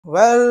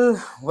Well,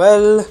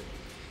 well,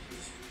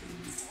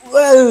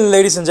 well,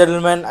 ladies and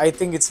gentlemen, I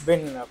think it's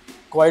been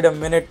quite a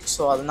minute.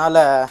 So,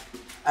 adnala,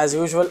 as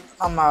usual,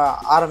 நம்ம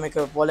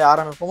ஆரம்பிக்கிற போல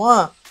ஆரம்பிப்போமா?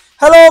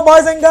 Hello,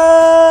 boys and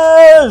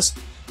girls.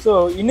 So,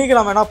 இன்னைக்கு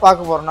நம்ம என்ன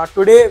பார்க்க போறோம்னா,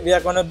 today we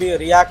are going to be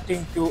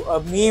reacting to a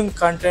meme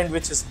content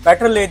which is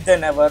better late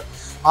than ever.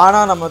 ஆனா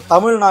நம்ம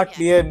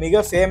தமிழ்நாட்டிலேயே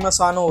மிக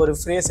ஃபேமஸான ஒரு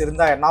ஃப்ரேஸ்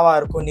இருந்தா என்னவா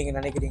இருக்கும்னு நீங்க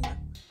நினைக்கிறீங்க?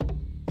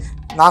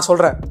 நான்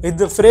சொல்கிறேன்,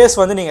 இது ஃப்ரேஸ்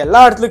வந்து நீங்கள் எல்லா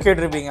இடத்துலையும்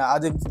கேட்டிருப்பீங்க.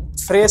 அது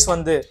ஃப்ரேஸ்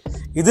வந்து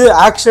இது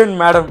action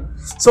madam.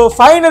 So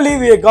finally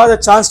we got a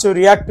chance to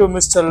react to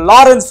mister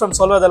Lawrence from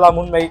சொல்வதெல்லாம்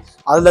உண்மை.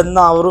 அதுலேருந்து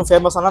தான் அவரும்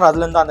ஃபேமஸ் ஆனார்,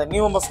 அதுலேருந்து அந்த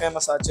மீம் ரொம்ப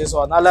ஃபேமஸ் ஆச்சு. ஸோ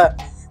அதனால்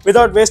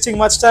without wasting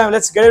much time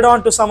let's get it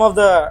on to some of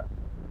the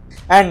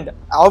and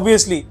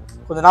obviously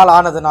கொஞ்ச நாள்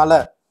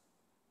ஆனதுனால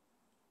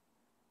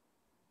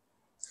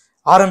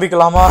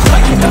ஆரம்பிக்கலாமா?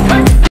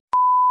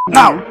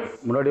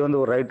 முன்னாடி வந்து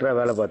ஒரு ரைட்டரா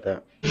வேலை பார்த்தேன்.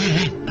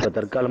 இப்ப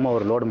தற்காலமா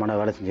ஒரு லோடு மன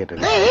வேலை செஞ்சுட்டு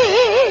இருக்கேன்.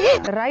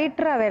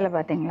 ரைட்டரா வேலை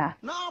பார்த்தீங்களா?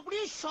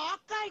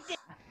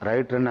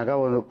 ரைட்டர்னாக்கா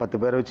ஒரு 10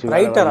 பேரை வச்சு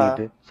ரைட்டர்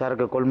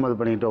சரக்கு கொள்முதல்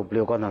பண்ணிட்டு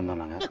அப்படி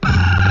உட்காந்துருந்தோம் நாங்க.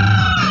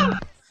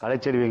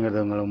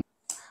 கலைச்செல்விங்கிறதுங்களும்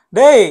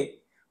டேய்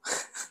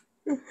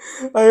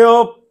ஐயோ,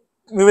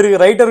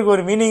 இவருக்கு ரைட்டருக்கு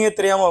ஒரு மீனிங்கே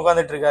தெரியாம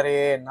உட்காந்துட்டு இருக்காரு.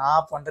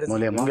 நான் பண்றது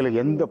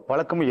உங்களுக்கு எந்த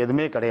பழக்கமும்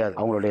எதுவுமே கிடையாது.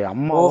 அவங்களுடைய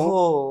அம்மாவும்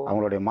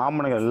அவங்களுடைய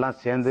மாமனங்கள் எல்லாம்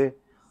சேர்ந்து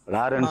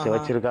லாரன்ஸ்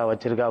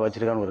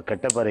வச்சிருக்கான்னு ஒரு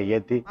கெட்ட பேரை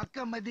ஏத்தி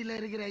மதியில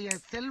இருக்கிற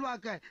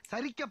செல்வாக்க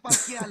சரிக்க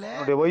பாக்கியால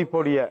என்னுடைய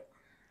ஒய்ஃபோடைய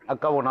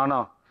அக்காவும்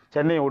நானும்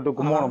சென்னையை விட்டு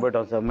கும்பகோணம்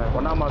போயிட்டோம் சார்.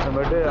 1ஆம் மாசம்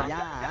போயிட்டு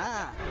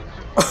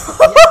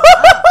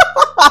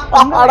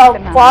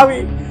பாவி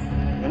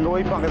எங்க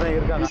ஒய்ஃப் அங்கதான்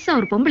இருக்காங்க.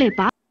 ஒரு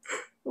பொம்பளைப்பா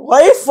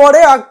ஒய்ஃபோட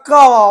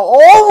அக்காவா? Oh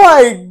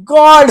my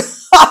God.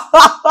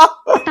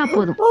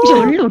 போதும்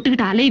சொல்லு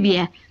விட்டுக்கிட்டு அலைவிய.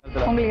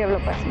 உங்களுக்கு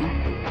எவ்வளவு பசங்க?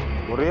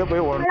 ஒரே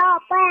போய்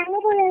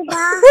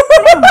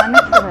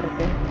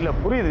இல்ல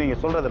புரியுது நீங்க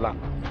சொல்றதெல்லாம்.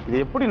 இது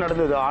எப்படி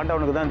நடந்தது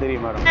ஆண்டவனுக்கு தான்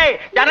தெரியும் மேடம்.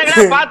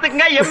 ஜனங்களே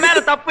பாத்துக்கங்க, என் மேல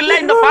தப்பு இல்ல.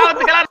 இந்த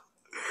பாவத்துக்கெல்லாம்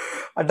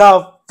அடா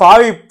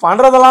பாவி,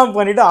 பண்றதெல்லாம்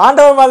பண்ணிட்டு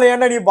ஆண்டவன் மேல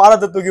என்ன நீ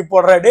பாரத்தை தூக்கி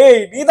போடுற? டேய்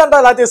நீ தான்டா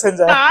எல்லாத்தையும் செஞ்ச.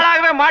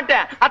 ஆளாகவே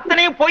மாட்டேன்,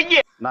 அத்தனையும் பொய்.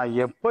 நான்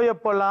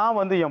எப்பெல்லாம்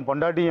வந்து என்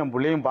பொண்டாட்டி என்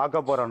பிள்ளையும்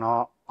பார்க்க போறேனோ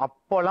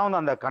அப்பெல்லாம்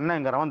வந்து அந்த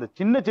கண்ணங்கிறவன் அந்த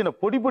சின்ன சின்ன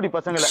பொடி பொடி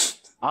பசங்களை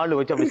ஆளு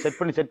வச்சு அப்படி செட்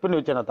பண்ணி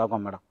வச்சு நான்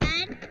தாக்கம் மேடம்.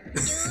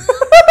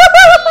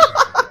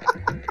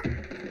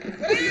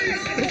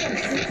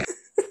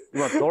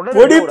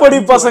 பொடி பொடி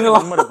பசங்களா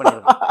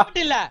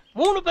இல்ல,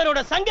 3 பேரோட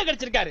சங்க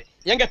கிடைச்சிருக்காரு.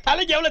 எங்க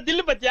தலைக்கு எவ்வளவு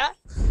தில்லு பத்தியா?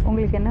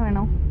 உங்களுக்கு என்ன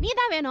வேணும்?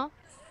 நீதான் வேணும்.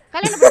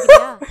 கல்யாணம்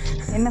பண்ணிக்கிறியா?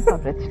 என்னப்பா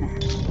பிரச்சனை?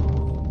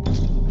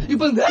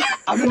 இப்போ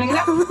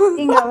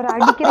நீங்க அவரை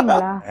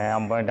அடிக்கிறீங்களா?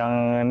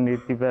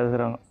 நிறுத்தி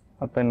பேசுறாங்க.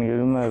 அப்ப நீங்க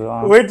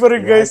wait for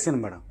it guys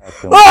madam.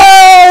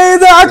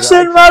 இது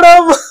ஆக்ஷன்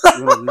மேடம்.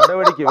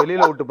 நடவடிக்கை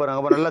வெளியில விட்டு பாருங்க,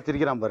 அவன் நல்லா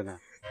சிரிக்கிறான் பாருங்க.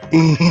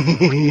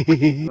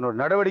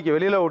 நடவடிக்கை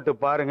வெளியில விட்டு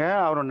பாருங்க,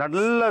 அவன்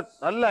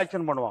நல்ல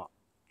ஆக்ஷன் பண்ணுவான்.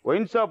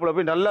 ஒயின் ஷாப்ல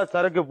போய் நல்லா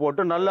சரக்கு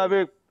போட்டு நல்லாவே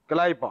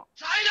கிளாய்ப்பான்.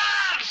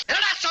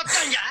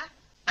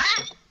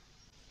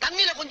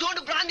 தண்ணியில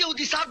கொஞ்சோண்டு பிராந்தி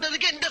ஊத்தி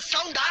சாப்பிட்டதுக்கு இந்த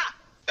சவுண்டா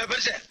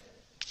பெருசு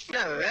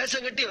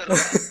வேஷம் கட்டி வர.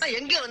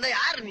 எங்க வந்த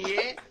யாரு நீ?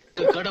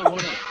 கடை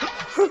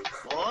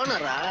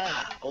ஓனரா?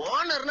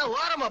 ஓனர்னா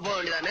ஓரமா போக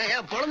வேண்டியதானே,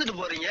 ஏன் பொழந்துட்டு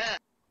போறீங்க?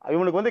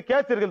 இவனுக்கு வந்து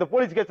கேஸ் இருக்கு, இந்த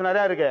போலீஸ் கேஸ்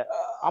நிறைய இருக்கு.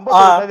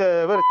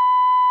 50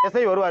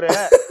 எஸ்ஐ வருவாரு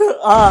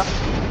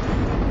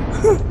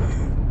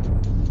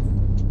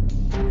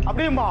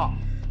அப்படியுமா.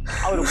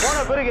 அவரு போன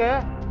பிறகு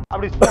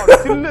அப்படி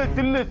சில்லு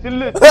சில்லு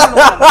சில்லு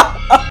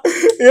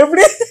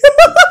எப்படி?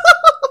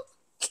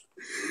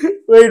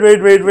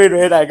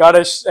 wait I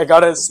gotta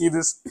see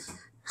this.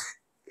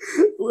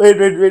 wait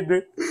இது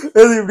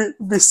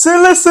இப்படி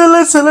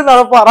சில்லு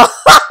நடப்பாரா?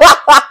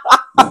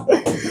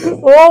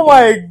 oh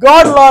my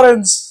god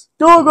Lawrence,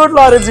 too good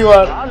Lawrence you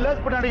are.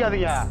 Lace பண்ண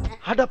அடிக்காதீங்க.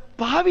 அட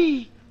பாவி,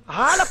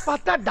 ஆளை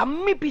பார்த்தா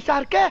டம்மி பீஸா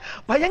இருக்க,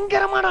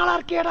 பயங்கரமான ஆளா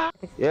இருக்கேடா.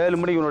 7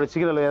 மணிக்கு உன்னோட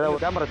சிக்னல்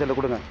ஏதாவது கேமரா செல்ல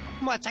கொடுங்க.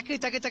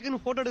 சக்குன்னு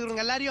போட்டோ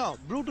எடுக்கிறவங்க எல்லாரையும்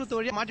ப்ளூடூத்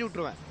வழியா மாட்டி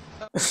விட்டுருவேன்.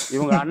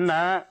 இவங்க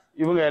அண்ணன்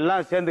இவங்க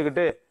எல்லாம்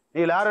சேர்ந்துக்கிட்டு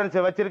நீ லாரன்ஸ்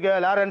வச்சிருக்க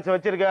நீ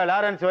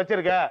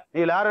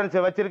லாரன்ஸ்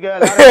வச்சிருக்க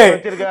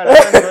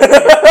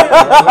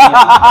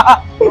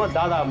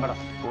தாதா மேடம்.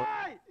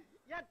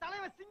 என்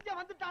தலைவன் சிங்க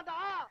வந்துட்டாடா.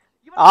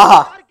 ஆஹா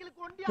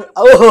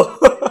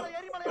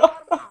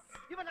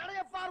இவன்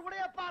நடையப்பார்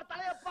உடையப்பார்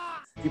தலையப்பார்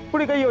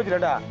இப்படி கையை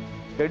வச்சுடா.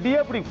 ரெடியா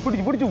இப்படி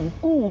பிடிச்சு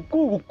உக்கு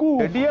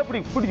ரெடியா இப்படி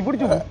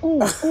பிடிச்சு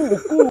உக்கு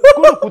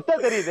குத்தா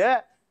தெரியுது.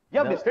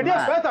 ஏன் அப்படி ரெடியா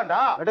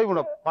பேசாண்டா?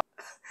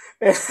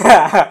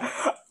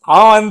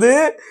 அவன் வந்து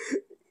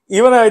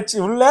இவனை வச்சு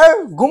உள்ள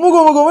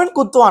குமுன்னு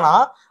குத்துவானா.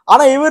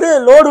 ஆனா இவரு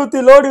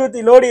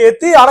லோடு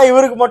ஏத்தி ஆனா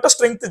இவருக்கு மட்டும்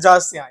ஸ்ட்ரென்த்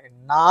ஜாஸ்தியா.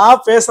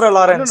 நான் பேசுற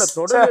லாரன்ஸ்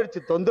தொடர்ச்சி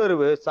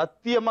தொந்தரவு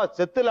சத்தியமா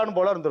செத்துலான்னு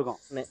போல இருந்திருக்கும்.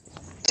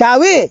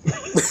 சாவு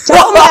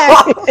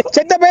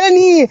செத்த பையல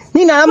நீ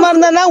நலமா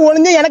இருந்தா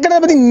ஒளிஞ்ச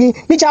எனக்கு பத்தி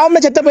நீ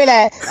சாவம்ல செத்த பையல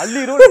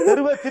அள்ளி ரோடு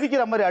தெருவை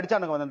திரிக்கிற மாதிரி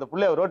அடிச்சானுங்க வந்து அந்த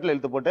புள்ளைய ரோட்ல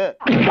இழுத்து போட்டு.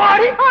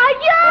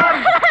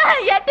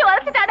 எட்டு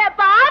வருஷத்தாடா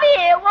பாவி,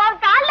 உன்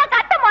கால்ல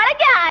கட்ட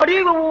முளைக்க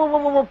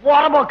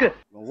போற போக்கு.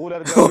 ஊர்ல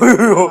இருக்க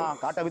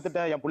காட்ட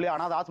வித்துட்டேன், என் புள்ளைய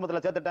அனாதை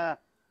ஆஸ்பத்திரியில சேர்த்துட்டேன்,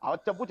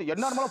 அவச்ச பூச்சி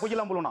என்னென்ன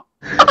பொய்யெல்லாம் புழுனா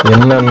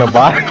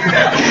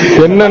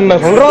என்னென்ன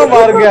சொல்றோம்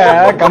பாருங்க,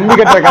 கம்பி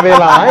கட்டுற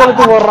கதையெல்லாம்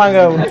எடுத்து போடுறாங்க.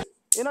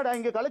 என்னடா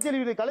இங்க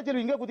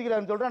கலைச்செல்வி இங்க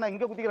குத்திக்கிறான்னு சொல்றேன், நான்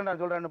இங்க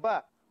குத்திக்கிறேன் சொல்றேன்னுப்பா.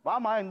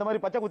 மாமா இந்த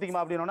மாதிரி பச்சை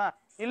குத்திக்குமா அப்படின்னா,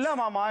 இல்ல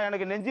மாமா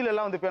எனக்கு நெஞ்சில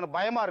எல்லாம் வந்து எனக்கு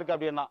பயமா இருக்கு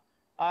அப்படின்னா.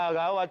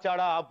 ஆகா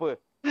வச்சாடா ஆப்பு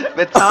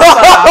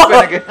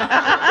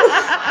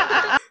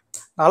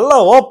நல்லா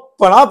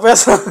ஓப்பனா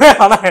பேசுறாங்க.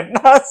 ஆனா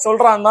என்ன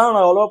சொல்றான்னு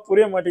தான் அவ்வளவா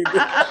புரிய மாட்டேங்குது.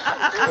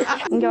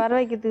 இங்க வர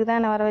வைக்கிறதுக்கு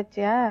தான் என்ன வர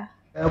வச்சியா?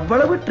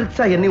 எவ்வளவு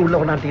ட்ரிக்ஸா என்னை உள்ள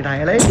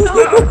கொண்டாட்டிட்டாங்களே.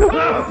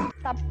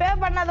 தப்பே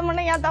பண்ணாத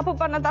முன்ன ஏன் தப்பு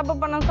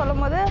பண்ண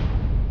சொல்லும் போது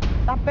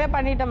தப்பே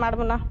பண்ணிட்டேன்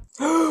மேடம்னா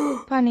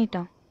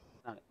பண்ணிட்டோம்.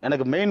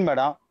 எனக்கு மெயின்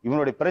மேடம்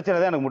இவனுடைய பிரச்சனை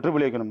தான் எனக்கு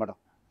முற்றுப்புள்ளி வைக்கணும் மேடம்.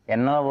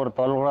 என்ன ஒரு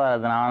தொல் கூட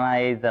அது நான்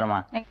எழுதி தரமா.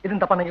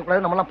 இது தப்பா நினைக்க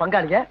கூடாது, நம்ம எல்லாம்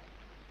பங்காளிங்க.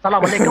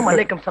 சலாம் அலைக்கும்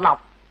அலைக்கும் சலாம்.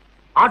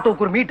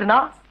 ஆட்டோக்கு ஒரு மீட்டர்னா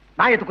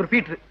நாயத்துக்கு ஒரு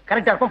பீட்டர்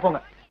கரெக்டா இருக்கும் போங்க.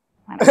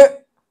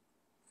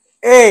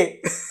 ஏய்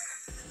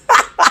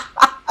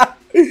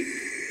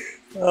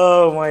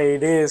oh my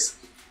days.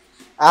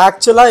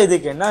 ஆக்சுவலா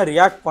இதுக்கு என்ன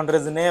ரியாக்ட்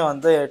பண்றதுன்னே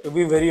வந்து டு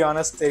பி வெரி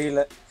ஆனஸ்ட்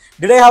தெரியல.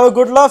 Did I have a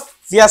good laugh?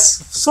 S,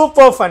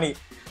 super funny.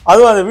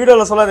 அதுவும் அந்த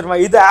வீடியோல சொல்ல தெரியுமா,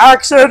 இது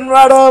ஆக்ஷன்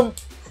மேடம்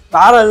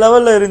வேற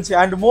லெவல்ல இருந்துச்சு.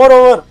 And more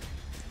over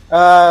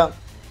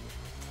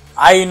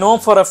I know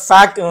for a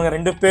fact இவங்க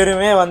ரெண்டு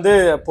பேருமே வந்து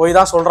போய்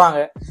தான் சொல்றாங்க.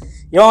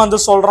 இவன் வந்து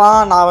சொல்றான்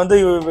நான் வந்து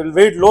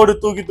வெயிட் லோடு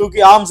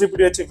தூக்கி ஆர்ம்ஸ்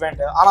இப்படி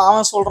வச்சுப்பேன்ட்டு. ஆனா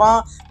அவன் சொல்றான்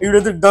இப்படி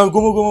வந்து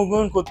குமு குமு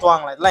குமுன்னு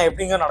குத்துவாங்களே, இதெல்லாம்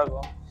எப்படிங்க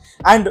நடக்கும்?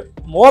 அண்ட்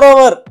மோர்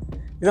ஓவர்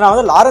இது நான்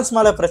வந்து லாரன்ஸ்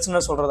மேலே பிரச்சனை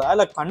சொல்றதா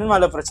இல்லை கண்ணன்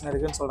மேலே பிரச்சனை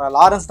இருக்குன்னு சொல்றேன்.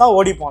 லாரன்ஸ் தான்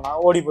ஓடி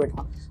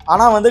போயிட்டான்.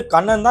 ஆனால் வந்து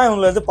கண்ணன் தான்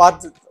இவங்களை வந்து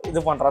பார்த்து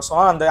இது பண்ணுறான். ஸோ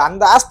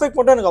அந்த ஆஸ்பெக்ட்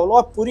மட்டும் எனக்கு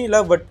அவ்வளோவா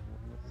புரியல. But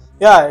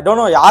yeah I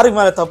don't know யாருக்கு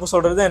மேலே தப்பு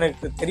சொல்றது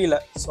எனக்கு தெரியல.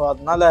 ஸோ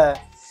அதனால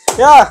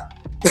யா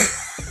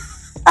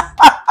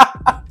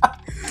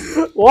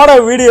ஓட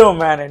வீடியோ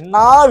மேன், என்ன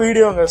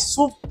வீடியோங்க,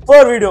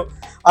 சூப்பர் வீடியோ.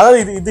 அதாவது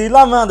இது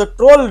இல்லாமல் அந்த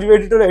ட்ரோல்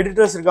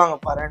எடிட்டர்ஸ் இருக்காங்க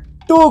பாரு,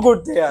 two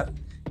good they are.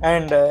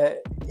 And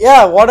yeah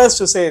what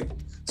else to say.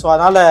 So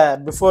அதனால்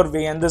before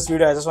we end this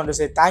video I just want to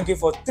say thank you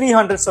for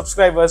 300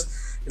 subscribers.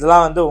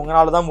 இதெல்லாம் வந்து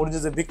உங்களால தான்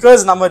முடிஞ்சது.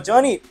 பிகாஸ் நம்ம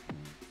ஜேர்னி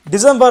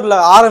டிசம்பரில்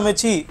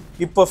ஆரம்பிச்சு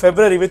இப்போ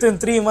February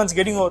within 3 months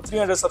getting over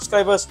 300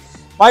 subscribers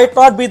might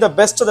not be the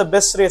best of the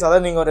best race.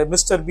 அதாவது நீங்கள் ஒரு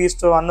மிஸ்டர்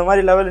பீஸ்டோ அந்த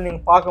மாதிரி லெவலில்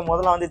நீங்கள் பார்க்கும்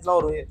போதெல்லாம் வந்து இதெல்லாம்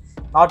ஒரு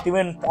not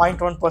even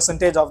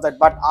 0.1% of that.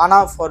 But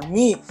ஆனால் for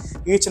me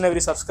each and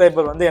every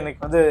subscriber வந்து எனக்கு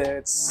வந்து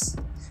it's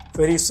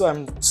very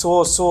I'm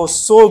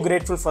so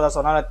grateful for that.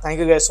 So now thank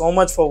you guys so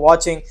much for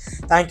watching.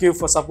 Thank you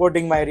for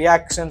supporting my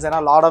reactions and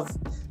a lot of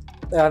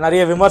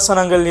நிறைய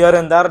விமர்சனங்கள் here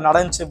and there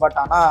நடந்துச்சு. But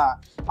ஆனால்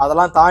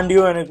அதெல்லாம்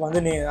தாண்டியும் எனக்கு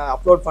வந்து நீ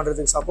அப்லோட்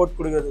பண்ணுறதுக்கு சப்போர்ட்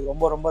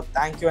கொடுக்குறதுக்கு ரொம்ப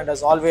thank you. And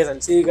as always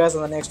I'll see you guys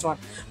in the next one.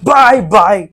 Bye.